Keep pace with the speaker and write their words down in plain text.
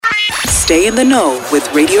Stay in the Know with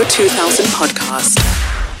Radio 2000 podcast.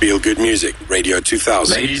 Feel good music, Radio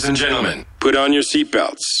 2000. Ladies and gentlemen, put on your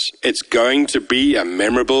seatbelts. It's going to be a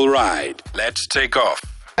memorable ride. Let's take off.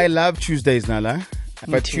 I love Tuesdays, Nala.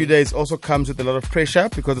 But Tuesdays also comes with a lot of pressure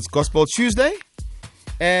because it's Gospel Tuesday.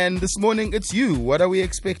 And this morning, it's you. What are we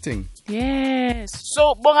expecting? Yes.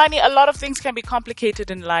 So, Bongani, a lot of things can be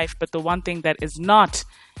complicated in life, but the one thing that is not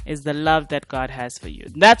is the love that God has for you.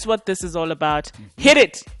 That's what this is all about. Hit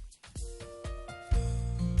it.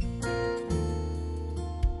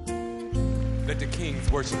 Let the kings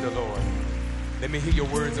worship the Lord. Let me hear your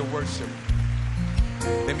words of worship.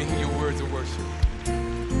 Let me hear your words of worship.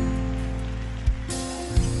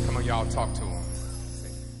 Come on, y'all, talk to him.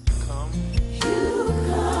 Say, you come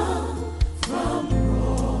from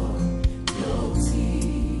royalty.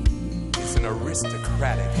 It's an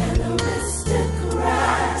aristocratic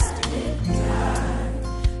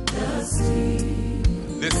dynasty.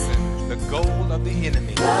 Listen, the goal of the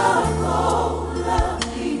enemy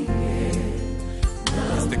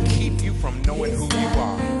is to keep you from knowing who you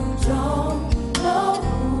are.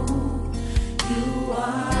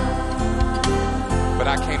 But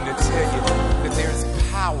I came to tell you that there's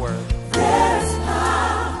power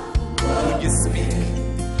when you speak.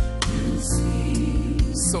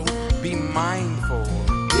 So be mindful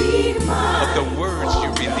of the words you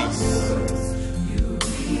release.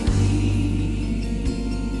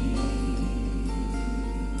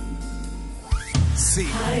 See,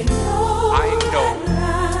 I know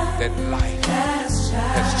that life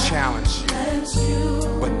has challenged you,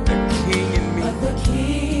 but the King in me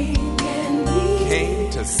came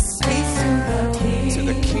to say to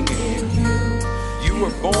the King in you. You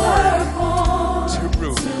were born to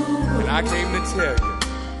rule, and I came to tell you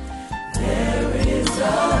there is a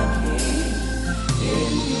King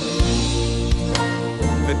in you.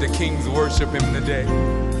 Let the kings worship him today.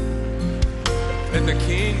 Let the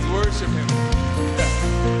kings worship him.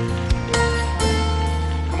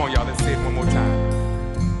 Come on, y'all, let's say it one more time.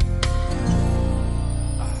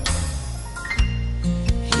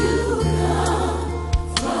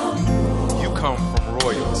 You come from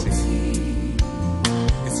royalty.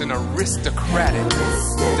 It's an aristocratic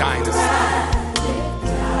dynasty.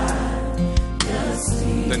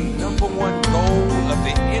 The number one goal of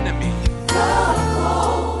the enemy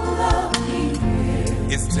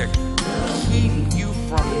is to keep you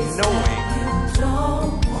from knowing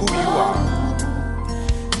who you are.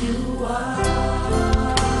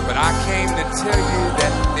 But I came to tell you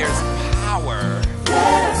that there's power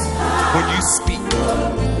when you speak.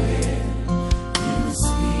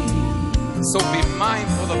 So be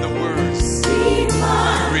mindful of the words you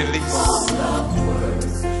release.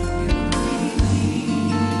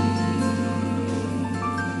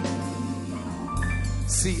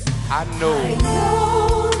 See, I know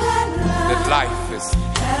that life has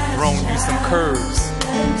thrown you some curves,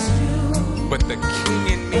 but the King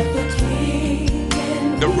in me,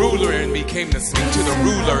 the ruler in me came to speak to the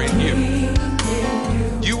ruler in you.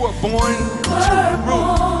 You were born to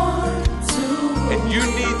rule, and you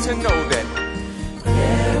need to know that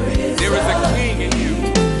there is a King in you.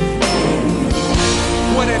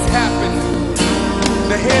 What has happened?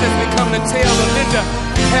 The head has become the tail, the lender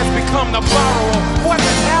has become the borrower. What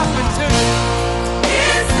has happened to you?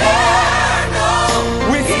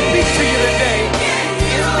 We speak to you today.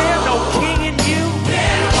 Is there no King in you?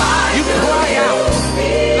 You cry out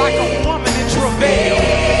like a woman in travail.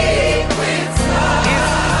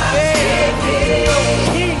 Is there no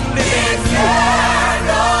King living in you?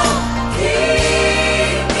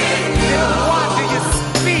 Then why do you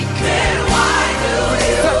speak with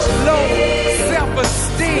such low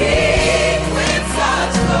self-esteem?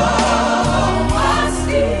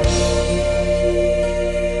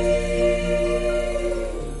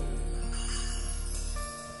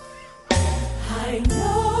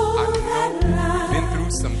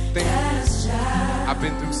 I've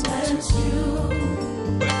been through some too,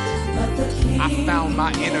 but I found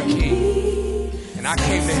my inner king, and I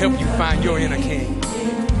came to help you find your inner king.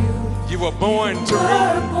 You were born to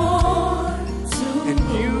rule, and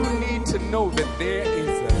you need to know that there is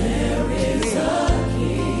a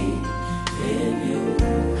king in you.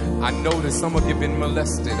 I know that some of you have been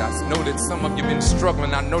molested. I know that some of you have been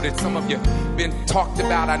struggling. I know that some of you have been talked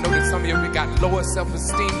about. I know that some of you have got lower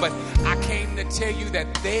self-esteem, but I came to tell you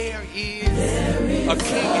that there is a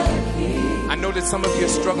king in you. I know that some of you are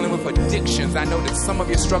struggling with addictions. I know that some of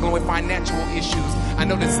you are struggling with financial issues. I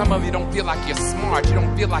know that some of you don't feel like you're smart. You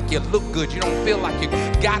don't feel like you look good. You don't feel like you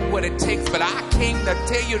got what it takes. But I came to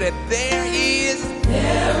tell you that there's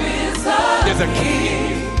a king in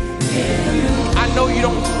you. I know you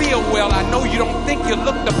don't feel well. I know you don't think you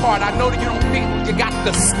look the part. I know that you don't think you got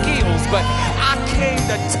the skills. But I came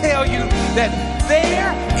to tell you that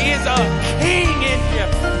there is a king in you.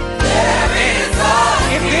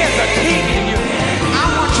 If there's a king in you, I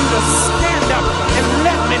want you to stand up and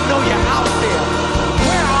let me know you're out there.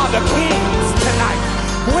 Where are the kings tonight?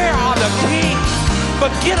 Where are the kings?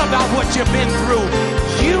 Forget about what you've been through.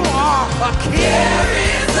 You are a king. There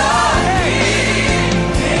is a king.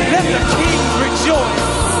 Let the king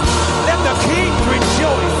rejoice. Let the king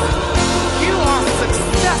rejoice. You are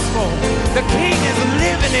successful. The king is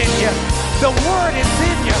living in you. The word is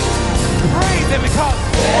in you. Praise him because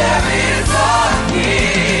there is a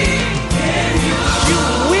king in you. You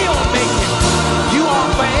will make it. You are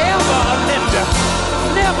forever a lender,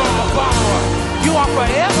 never a borrower. You are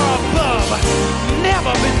forever above,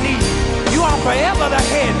 never beneath. You are forever the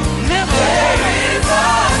head, never the tail.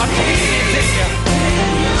 A king is in you.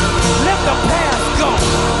 Let the past go.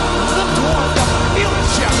 Look toward the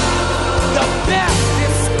future. The best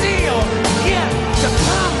is still yet to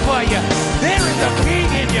come for you. There is a king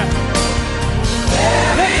in you.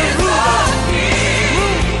 Let the ruler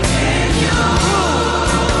rule.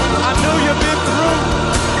 I know you've been through.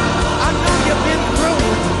 I know you've been through.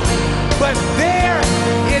 But there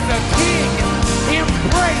is a king.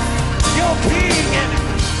 Embrace your king. And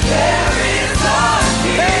there is a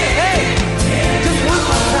king. Hey, just one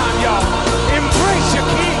more time, y'all. Embrace your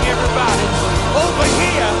king, everybody. Over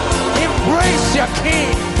here, embrace your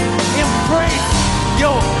king. Embrace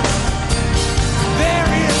your. There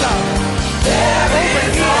is a. Over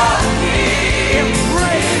here,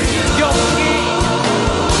 embrace your king.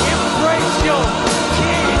 Embrace your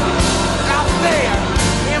king. Out there,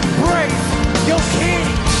 embrace your king.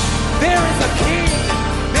 There is a king.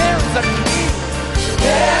 There is a king.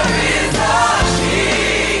 There is a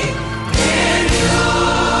king in you.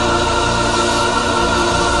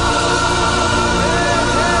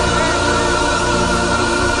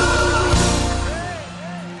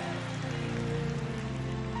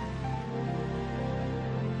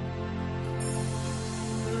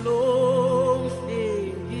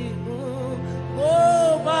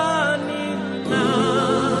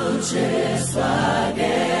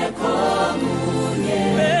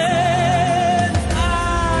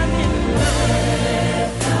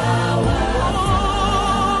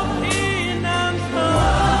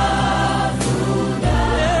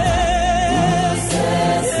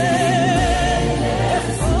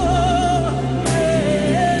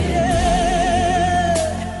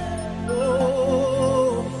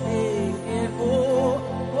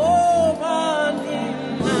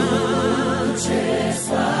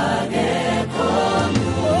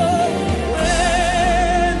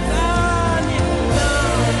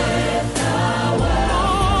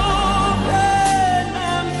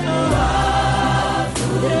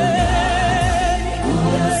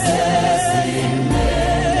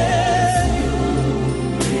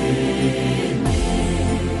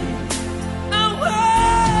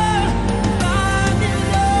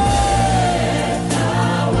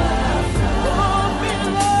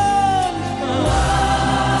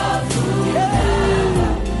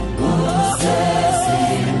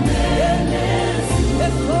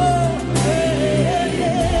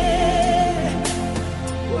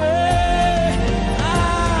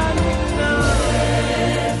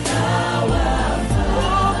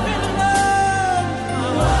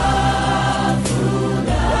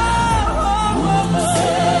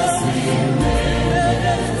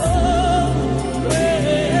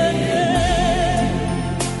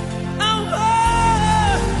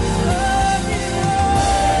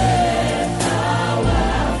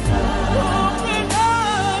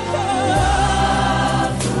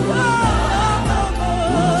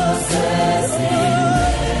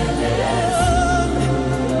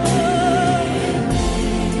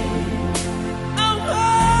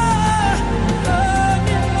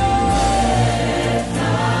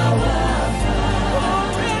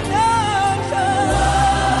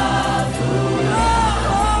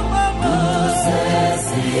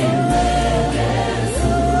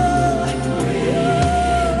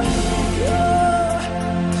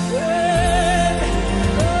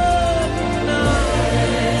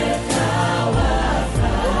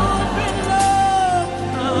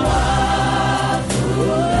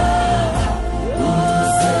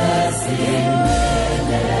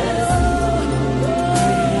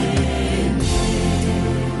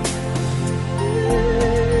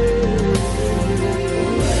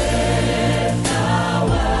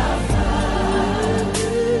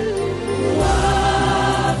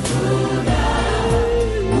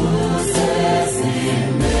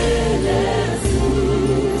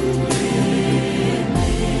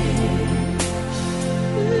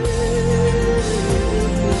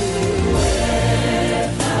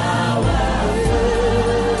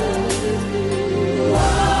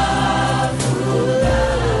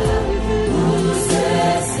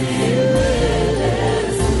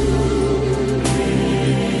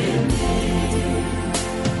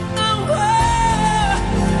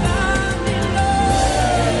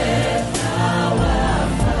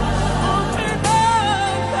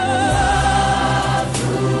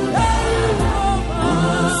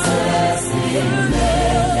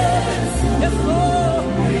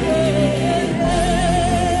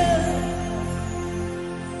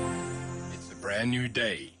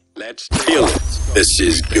 Let's feel it. This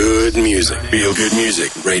is good music. Feel good music.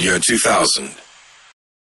 Radio 2000.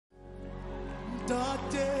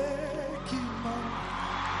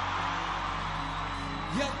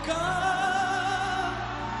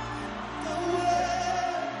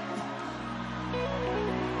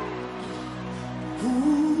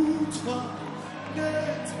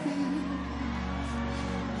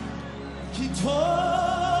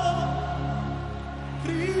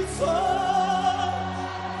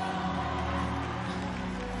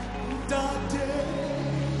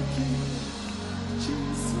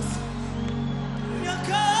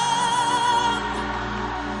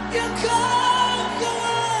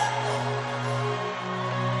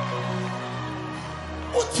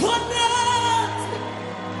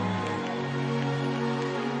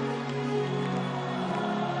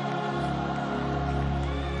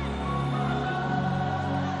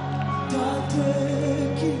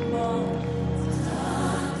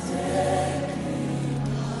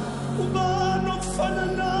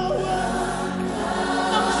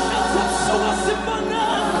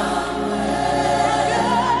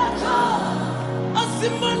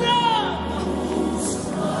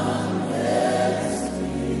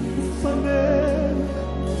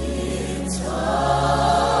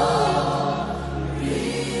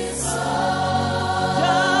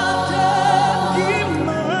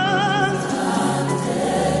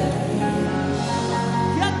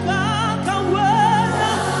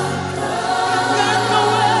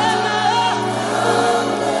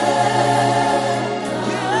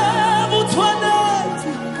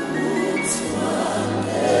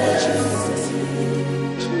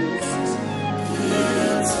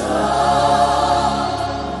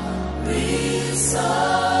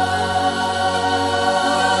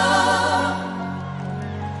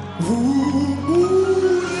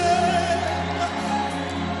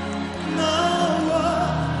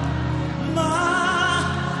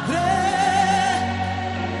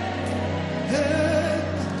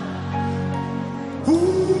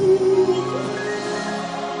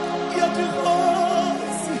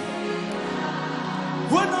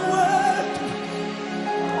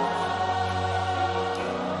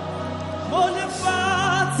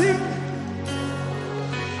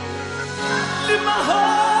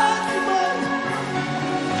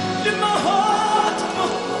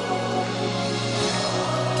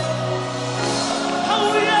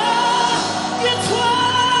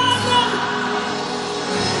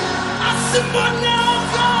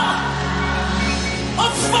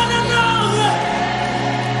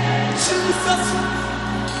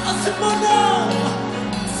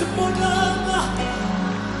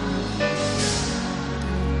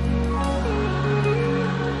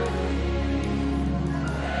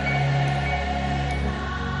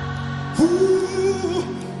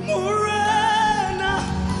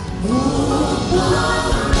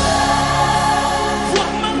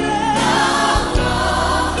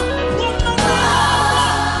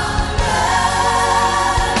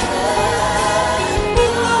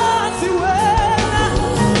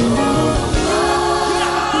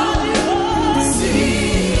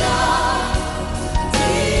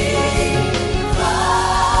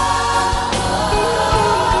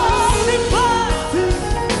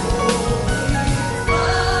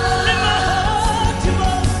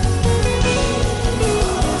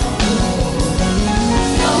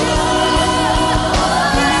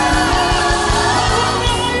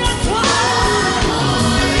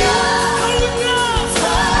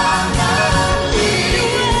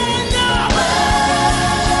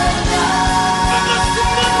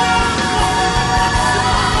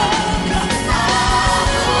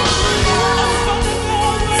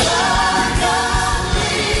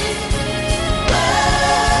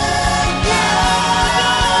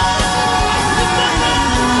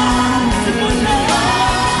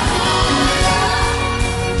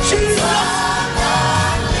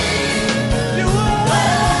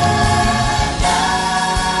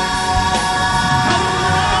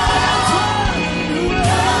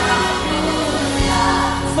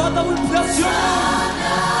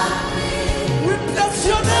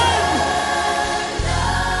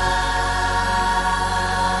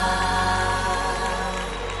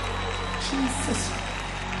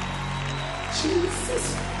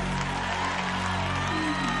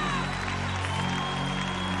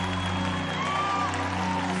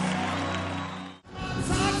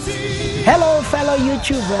 Hello, fellow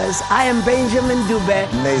YouTubers. I am Benjamin Dube.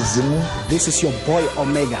 This is your boy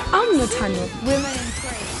Omega. I'm Natanya. Women in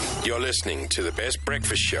Praise. You're listening to the best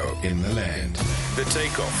breakfast show in the land. The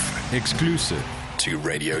Takeoff, exclusive to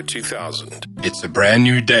Radio 2000. It's a brand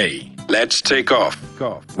new day. Let's take off.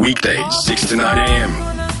 Weekdays, 6 to 9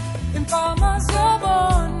 a.m.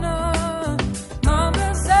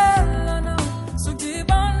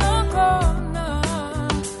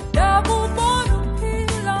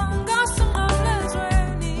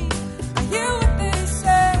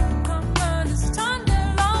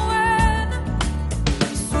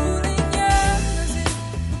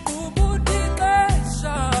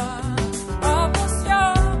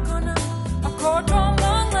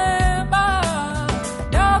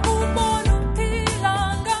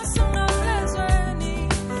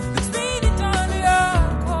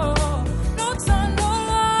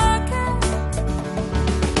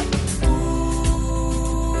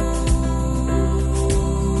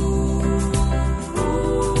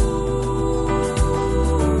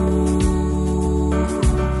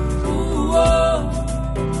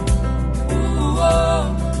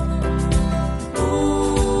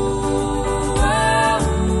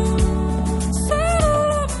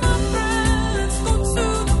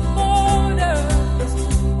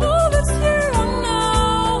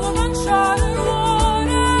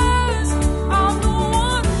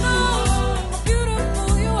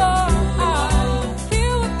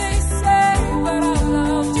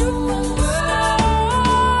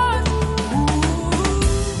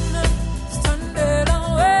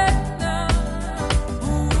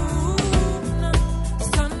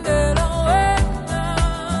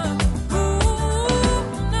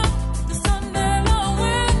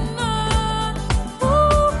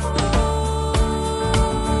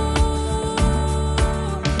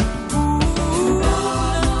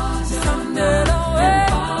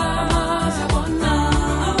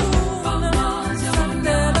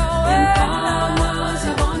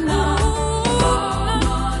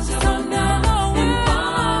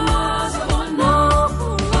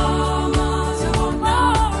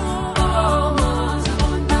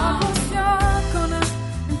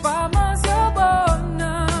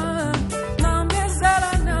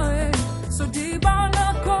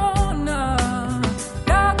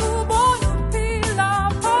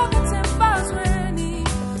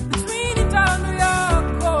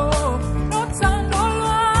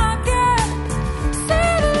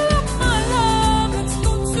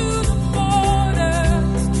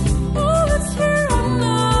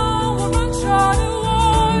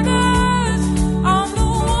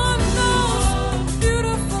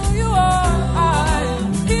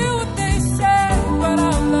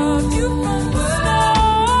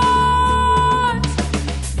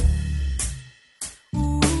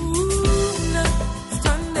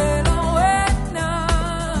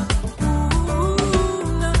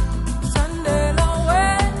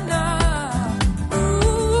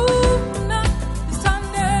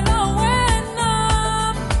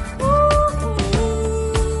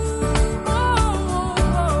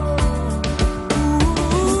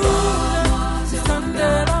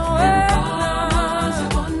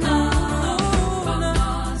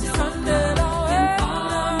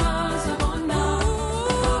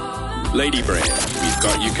 Lady Brand, we've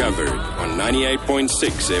got you covered on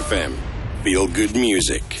 98.6 FM. Feel good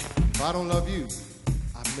music. If I don't love you,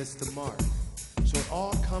 I missed the mark. So it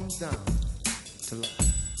all comes down to love.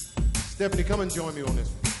 Stephanie, come and join me on this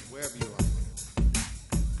one, wherever you are.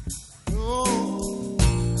 Oh.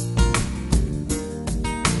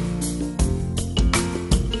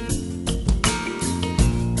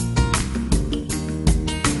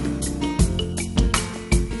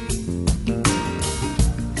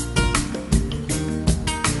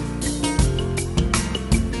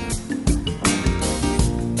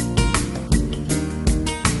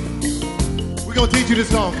 We're gonna teach you this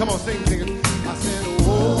song. Come on, sing it. I said,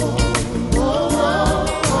 oh, oh, oh,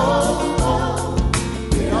 oh,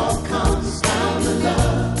 oh. It all comes down to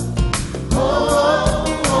love. Oh,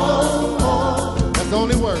 oh, oh. That's the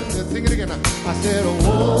only word. Let's sing it again now. I said, oh,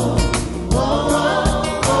 oh, oh,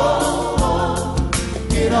 oh,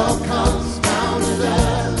 oh. It all comes down to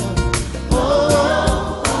love. Oh,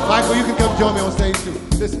 oh. Michael, you can come join me on stage too.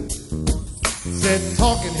 Listen. Said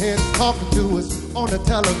talking heads talking to us on the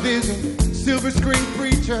television. Silver screen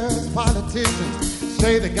preachers, politicians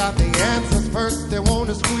say they got the answers. First they want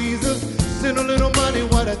to squeeze us, send a little money,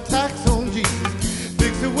 what a tax on Jesus.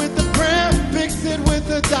 Fix it with a prayer, fix it with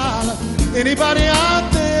a dollar. Anybody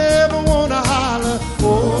out there ever want to holler?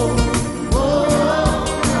 Oh, oh,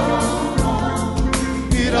 oh,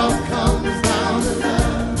 oh. It all comes down to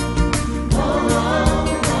love. Oh,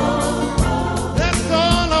 oh, oh, oh. That's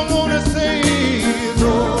all I want to say is oh,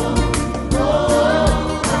 oh,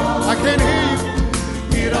 oh. I can't hear.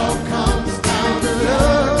 It all comes down to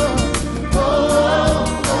love. Oh,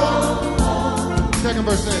 oh, oh. Second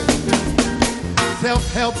verse says,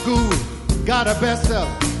 self-help guru, got a bestseller.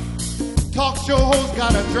 Talk show host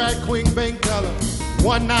got a drag queen bank teller.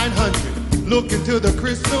 1-900. Look into the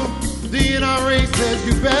crystal. The NRA says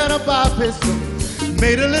you better buy a pistol.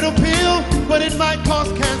 Made a little pill, but it might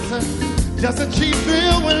cause cancer. Just a cheap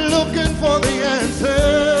thrill when looking for the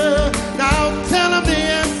answer. Now tell them the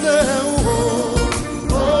answer.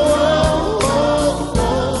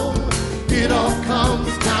 It all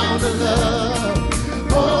comes down to love.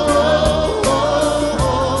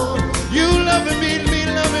 You loving me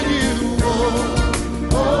loving you.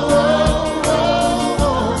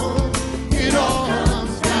 It all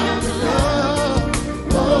comes down to love.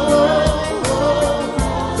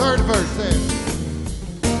 Third verse says,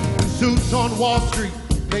 suits on Wall Street,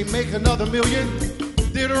 they make another million.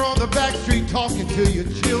 Dinner on the back street, talking to your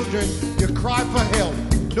children. You cry for help,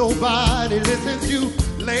 nobody listens. You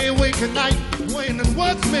lay awake at night, wondering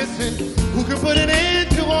what's missing. Who can put an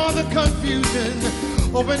end to all the confusion?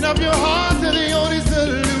 Open up your heart to the only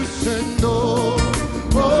solution.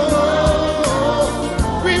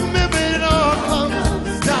 Remember it all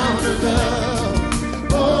comes down to love.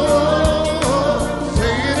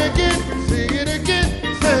 Say it again, say it again,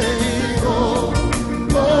 say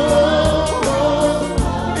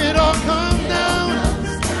it all comes down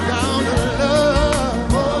to love.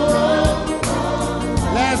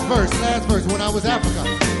 Last verse. When I was Africa,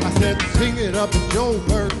 I said, sing it up in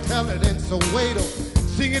Joburg, tell it in Soweto.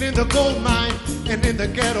 Sing it in the gold mine and in the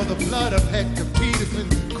ghetto, the blood of Hector Peterson,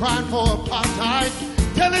 crying for apartheid.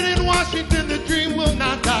 Tell it in Washington, the dream will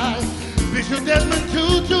not die. Bishop Desmond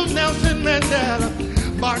Tutu, Nelson Mandela,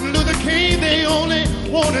 Martin Luther King, they only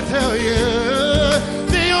want to tell you.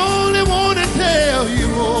 They only want to tell you.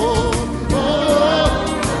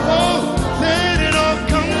 Said it all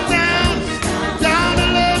comes down to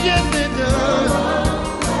love, yes it does.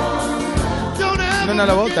 Don't ever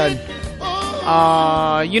Nonala, well done.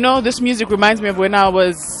 This music reminds me of when I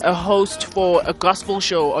was a host for a gospel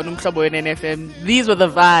show on Umhlabo and NFM. These were the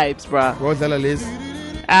vibes, bruh. What the Liz?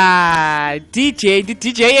 DJ, the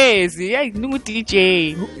DJ is. Yeah, new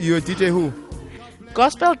DJ. You're a DJ who?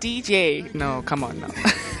 Gospel DJ. No, come on now.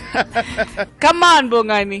 Come on,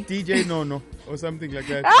 Bongani. DJ Nono or something like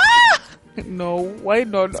that. No, why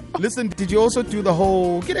not? Listen, did you also do the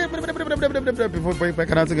whole before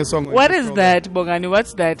announcing a song? What is that, Bongani?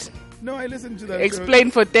 What's that? No, I listened to that. Explain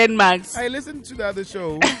show. For 10 marks. I listened to the other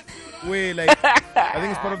show where, like, I think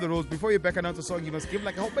it's part of the rules. Before you back announce a song, you must give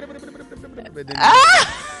like a whole. But then,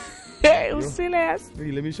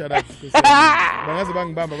 let me shut up.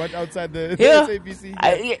 But outside the SABC.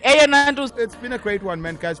 It's been a great one,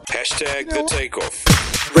 man, guys. Hashtag the takeoff.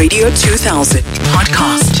 Radio 2000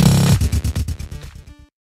 podcast.